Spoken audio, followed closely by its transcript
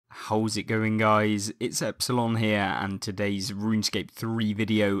How's it going, guys? It's Epsillon here, and today's Runescape 3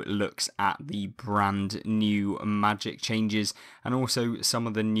 video looks at the brand new magic changes and also some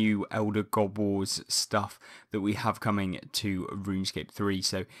of the new Elder God Wars stuff that we have coming to Runescape 3.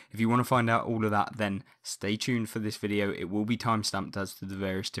 So if you want to find out all of that, then stay tuned for this video. It will be timestamped as to the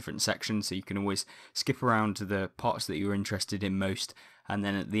various different sections, so you can always skip around to the parts that you're interested in most. And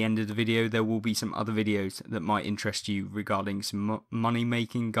then at the end of the video, there will be some other videos that might interest you regarding some money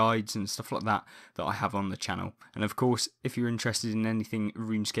making guides and stuff like that I have on the channel. And of course, if you're interested in anything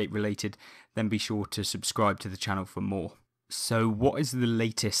RuneScape related, then be sure to subscribe to the channel for more. So what is the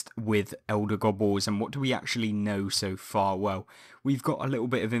latest with Elder God Wars, and what do we actually know so far? Well, we've got a little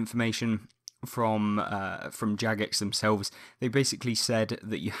bit of information from Jagex themselves. They basically said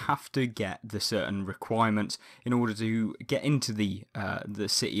that you have to get the certain requirements in order to get into the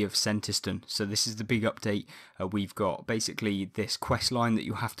city of Centiston. So this is the big update. We've got basically this quest line that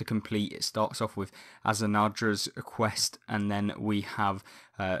you have to complete. It starts off with Azanadra's quest, and then we have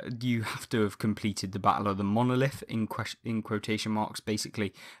you have to have completed the Battle of the Monolith in quotation marks.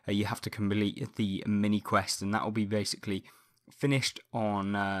 Basically, you have to complete the mini quest, and that will be basically finished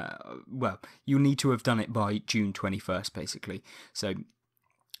on, well, you'll need to have done it by June 21st, basically. So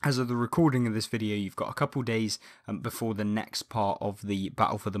as of the recording of this video, you've got a couple days before the next part of the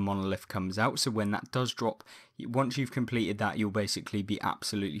Battle for the Monolith comes out. So when that does drop, once you've completed that, you'll basically be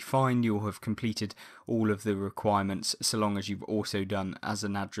absolutely fine. You'll have completed all of the requirements, so long as you've also done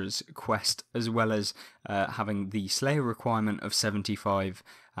Azanadra's quest, as well as having the Slayer requirement of 75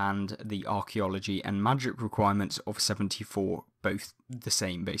 and the archaeology and magic requirements of 74, both the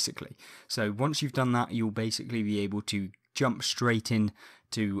same basically. So once you've done that, you'll basically be able to jump straight in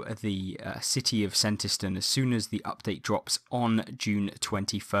to the city of Centiston as soon as the update drops on June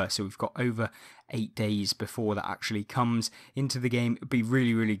 21st. So we've got over 8 days before that actually comes into the game. It'll be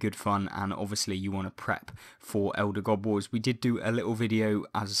really good fun, and obviously you want to prep for Elder God Wars. We did do a little video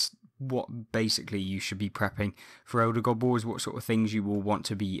as what basically you should be prepping for Elder God Wars, what sort of things you will want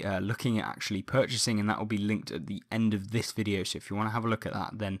to be looking at actually purchasing, and that will be linked at the end of this video. So if you want to have a look at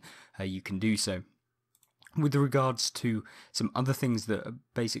that, then you can do so. With regards to some other things that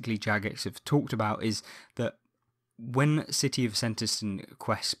basically Jagex have talked about, is that when City of Centiston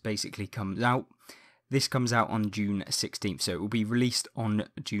quest basically comes out, this comes out on June 16th, so it will be released on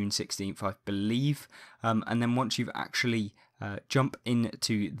June 16th, I believe. And then once you've actually jump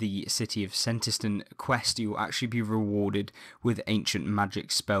into the City of Centiston quest, you'll actually be rewarded with ancient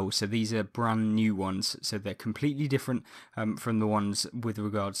magic spells. So these are brand new ones, so they're completely different from the ones with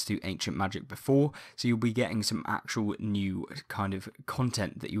regards to ancient magic before. So you'll be getting some actual new kind of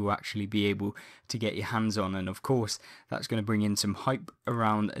content that you'll actually be able to get your hands on, and of course that's going to bring in some hype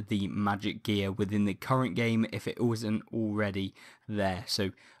around the magic gear within the current game if it wasn't already there. So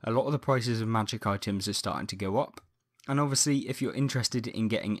a lot of the prices of magic items are starting to go up. And obviously, if you're interested in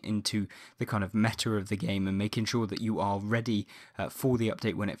getting into the kind of meta of the game and making sure that you are ready for the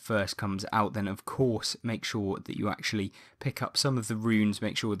update when it first comes out, then of course make sure that you actually pick up some of the runes,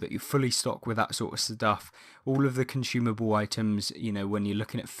 make sure that you're fully stocked with that sort of stuff. All of the consumable items, you know, when you're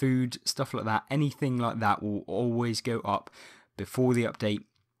looking at food, stuff like that, anything like that will always go up before the update,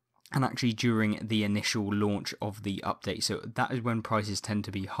 and actually during the initial launch of the update. So that is when prices tend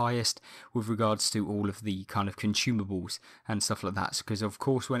to be highest with regards to all of the kind of consumables and stuff like that. Because of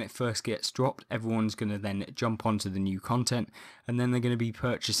course when it first gets dropped, everyone's going to then jump onto the new content, and then they're going to be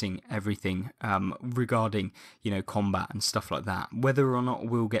purchasing everything regarding, you know, combat and stuff like that. Whether or not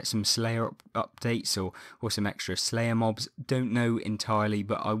we'll get some Slayer updates or some extra Slayer mobs, don't know entirely,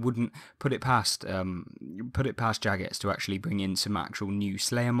 but I wouldn't put it past Jagex to actually bring in some actual new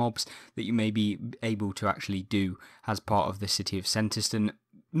Slayer mobs that you may be able to actually do as part of the City of Centiston.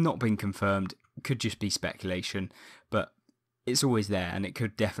 Not being confirmed, could just be speculation, but it's always there and it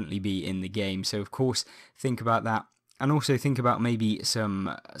could definitely be in the game. So of course think about that, and also think about maybe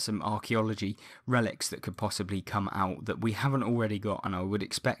some archaeology relics that could possibly come out that we haven't already got. And I would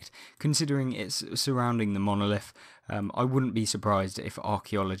expect, considering it's surrounding the monolith, I wouldn't be surprised if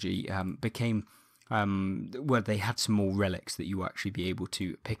archaeology became where they had some more relics that you will actually be able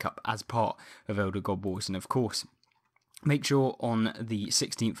to pick up as part of Elder God Wars. And of course, make sure on the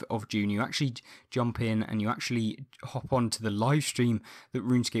 16th of June you actually jump in and you actually hop on to the live stream that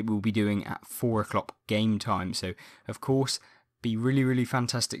RuneScape will be doing at 4 o'clock game time. So of course, be really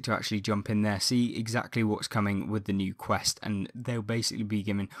fantastic to actually jump in there, see exactly what's coming with the new quest, and they'll basically be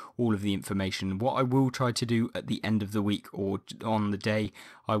giving all of the information. What I will try to do at the end of the week or on the day,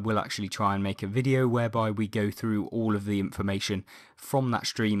 I will actually try and make a video whereby we go through all of the information from that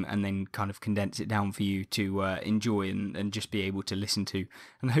stream and then kind of condense it down for you to enjoy and just be able to listen to.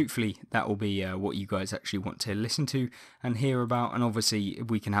 And hopefully that will be what you guys actually want to listen to and hear about. And obviously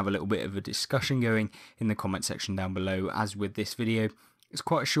we can have a little bit of a discussion going in the comment section down below, as with this video. It's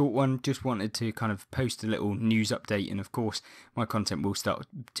quite a short one, just wanted to kind of post a little news update, and of course my content will start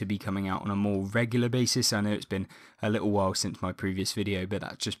to be coming out on a more regular basis. I know it's been a little while since my previous video, but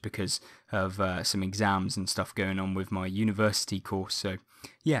that's just because of some exams and stuff going on with my university course. So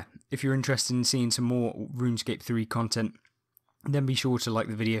yeah, if you're interested in seeing some more RuneScape 3 content, then be sure to like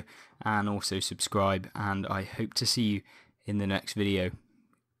the video and also subscribe, and I hope to see you in the next video.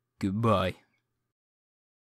 Goodbye.